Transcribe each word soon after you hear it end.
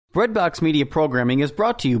Breadbox Media Programming is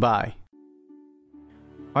brought to you by...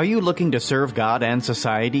 Are you looking to serve God and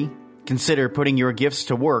society? Consider putting your gifts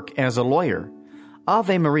to work as a lawyer.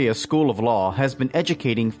 Ave Maria School of Law has been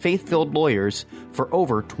educating faith-filled lawyers for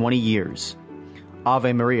over 20 years.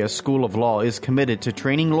 Ave Maria School of Law is committed to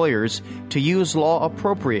training lawyers to use law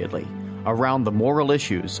appropriately around the moral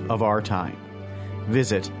issues of our time.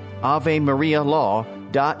 Visit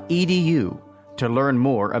avemarialaw.edu to learn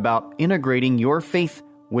more about integrating your faith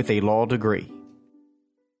with a law degree.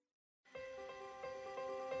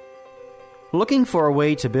 Looking for a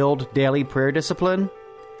way to build daily prayer discipline?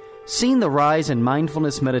 Seen the rise in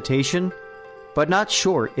mindfulness meditation, but not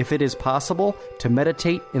sure if it is possible to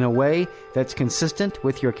meditate in a way that's consistent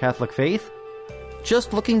with your Catholic faith?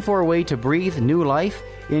 Just looking for a way to breathe new life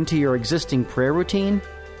into your existing prayer routine?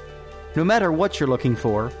 No matter what you're looking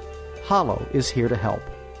for, Hallow is here to help.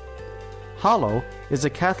 Hallow is a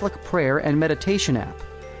Catholic prayer and meditation app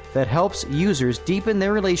that helps users deepen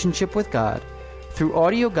their relationship with God through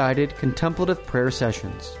audio-guided contemplative prayer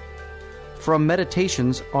sessions. From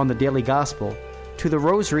meditations on the daily gospel to the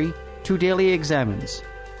rosary to daily examens,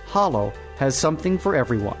 Hallow has something for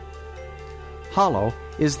everyone. Hallow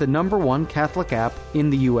is the #1 Catholic app in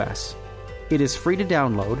the U.S. It is free to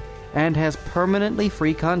download and has permanently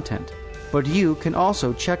free content, but you can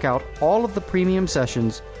also check out all of the premium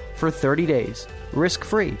sessions for 30 days,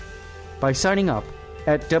 risk-free, by signing up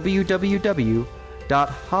at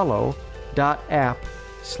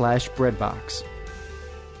www.hallow.app/breadbox.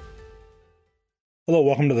 Hello,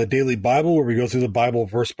 welcome to the Daily Bible, where we go through the Bible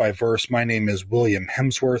verse by verse. My name is William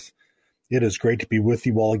Hemsworth. It is great to be with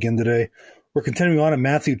you all again today. We're continuing on in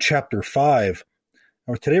Matthew chapter 5.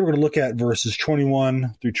 Now, today we're going to look at verses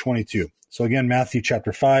 21 through 22. So again, Matthew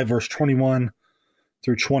chapter 5, verse 21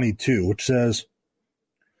 through 22, which says,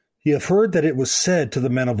 "Ye have heard that it was said to the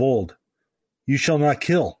men of old, You shall not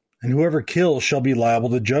kill, and whoever kills shall be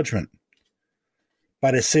liable to judgment.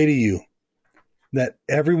 But I say to you, that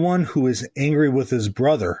everyone who is angry with his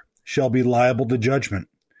brother shall be liable to judgment.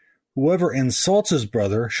 Whoever insults his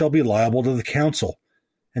brother shall be liable to the council,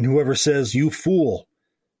 and whoever says, You fool,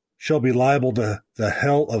 shall be liable to the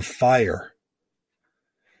hell of fire."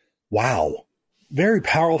 Wow. Very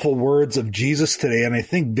powerful words of Jesus today, and I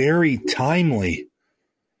think very timely.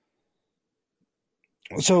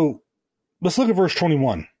 So let's look at verse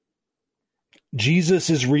 21. Jesus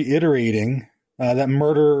is reiterating that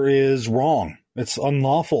murder is wrong. It's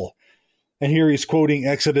unlawful. And here he's quoting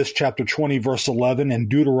Exodus chapter 20, verse 11, and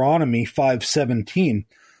Deuteronomy 5:17.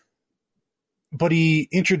 But he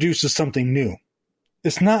introduces something new.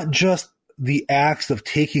 It's not just the acts of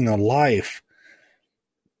taking a life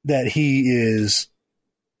that he is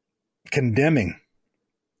condemning,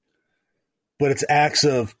 but it's acts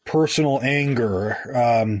of personal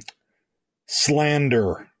anger,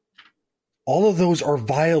 slander. All of those are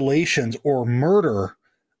violations or murder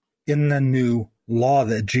in the new law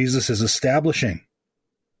that Jesus is establishing.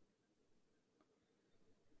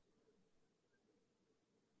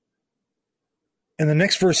 In the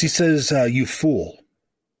next verse, he says, You fool.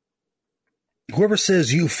 Whoever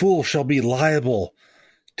says, You fool, shall be liable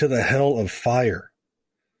to the hell of fire.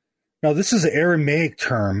 Now, this is an Aramaic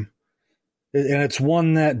term, and it's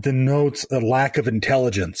one that denotes a lack of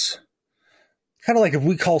intelligence. Kind of like if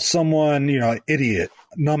we call someone, an idiot,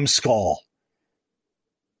 numbskull,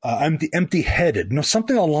 empty-headed,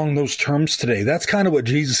 something along those terms today. That's kind of what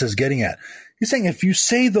Jesus is getting at. He's saying if you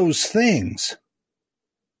say those things,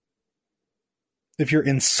 if you're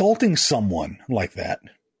insulting someone like that,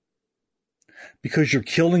 because you're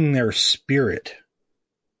killing their spirit,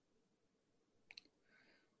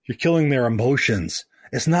 you're killing their emotions.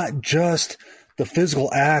 It's not just the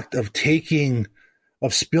physical act of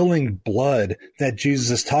spilling blood that Jesus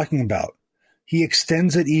is talking about. He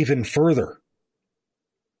extends it even further.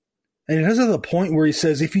 And it does to the point where he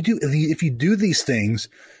says, if you do these things,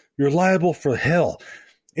 you're liable for hell.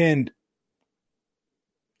 And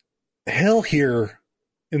hell here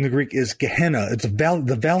in the Greek is Gehenna. It's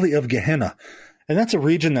the valley of Gehenna. And that's a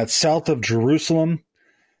region that's south of Jerusalem.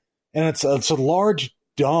 And it's a large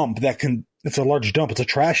dump it's a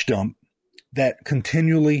trash dump that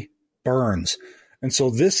continually burns. And so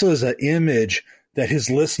this is an image that his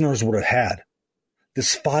listeners would have had.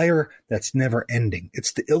 This fire that's never ending.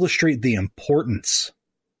 It's to illustrate the importance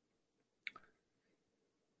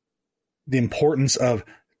of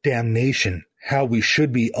damnation, how we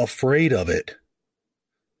should be afraid of it.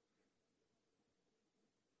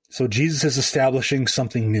 So Jesus is establishing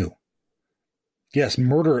something new. Yes,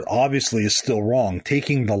 murder obviously is still wrong.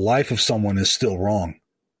 Taking the life of someone is still wrong.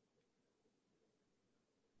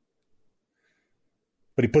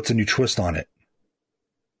 But he puts a new twist on it.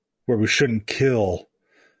 where we shouldn't kill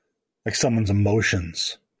like someone's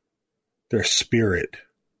emotions, their spirit.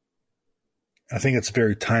 I think it's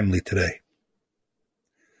very timely today.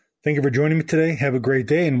 Thank you for joining me today. Have a great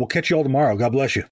day, and we'll catch you all tomorrow. God bless you.